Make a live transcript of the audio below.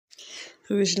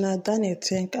Regina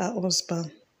thanked her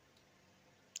husband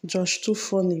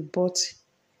Josh2funny bought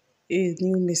a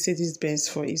new Mercedes Benz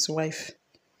for his wife.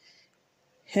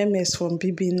 Hermes from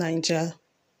BB Niger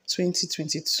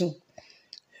 2022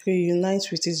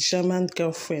 reunites with his German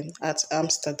girlfriend at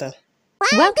Amsterdam.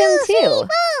 Welcome to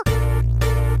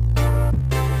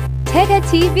Tega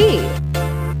TV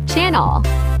channel.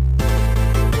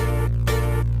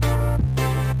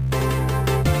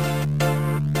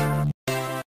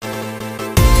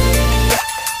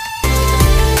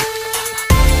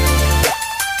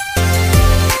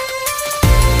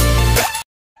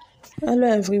 Hello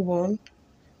everyone,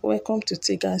 welcome to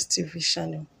Tega's TV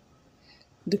channel.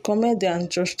 The comedian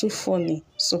Josh2funny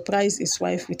surprised his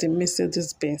wife with a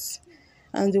Mercedes Benz,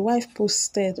 and the wife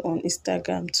posted on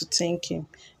Instagram to thank him.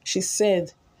 She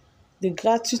said, "The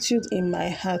gratitude in my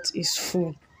heart is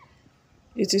full.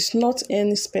 It is not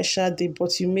any special day,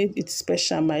 but you made it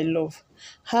special, my love.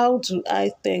 How do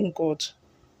I thank God?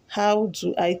 How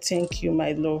do I thank you,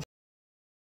 my love?"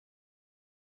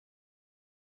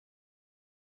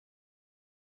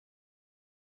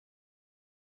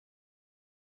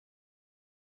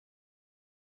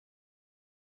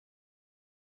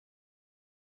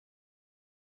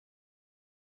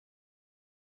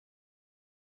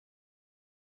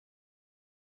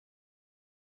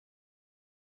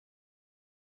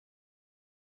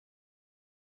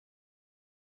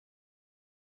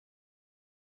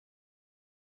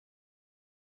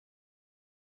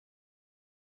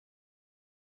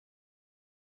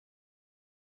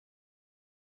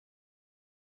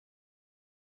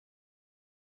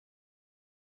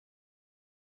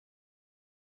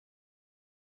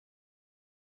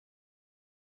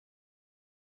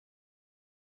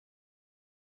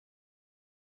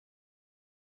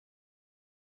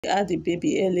 They had a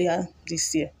baby earlier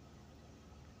this year.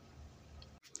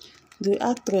 The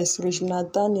actress Regina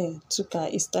took her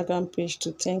Instagram page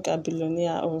to thank her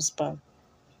billionaire husband.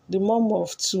 The mom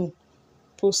of two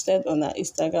posted on her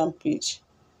Instagram page.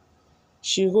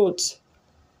 She wrote,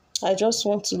 "I just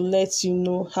want to let you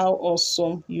know how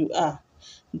awesome you are,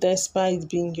 despite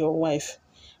being your wife.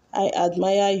 I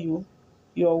admire you,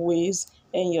 your ways,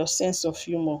 and your sense of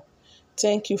humor.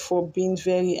 Thank you for being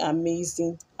very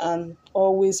amazing and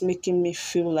always making me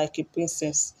feel like a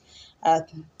princess."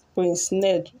 At Prince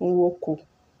Ned Nwoko.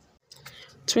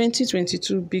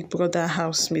 2022 Big Brother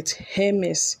housemate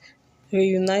Hermes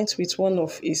reunites with one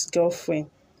of his girlfriends.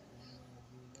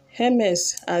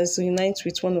 Hermes has reunited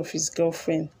with one of his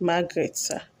girlfriends,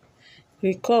 Margaretha.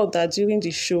 Recall that during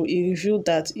the show, he revealed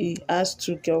that he has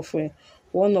two girlfriends.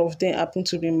 One of them happened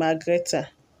to be Margaretha.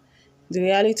 The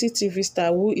reality TV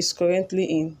star, who is currently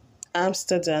in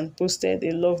Amsterdam, posted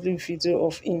a lovely video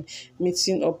of him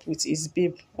meeting up with his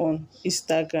babe on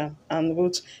Instagram and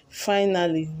wrote,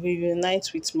 "Finally,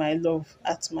 reunite with my love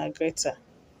at Margaretha."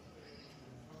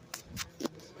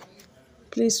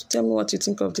 Please tell me what you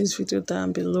think of this video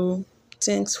down below.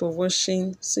 Thanks for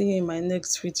watching. See you in my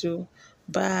next video.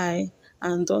 Bye.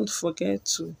 And don't forget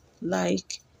to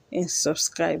like and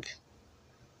subscribe.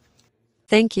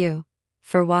 Thank you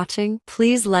for watching.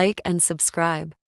 Please like and subscribe.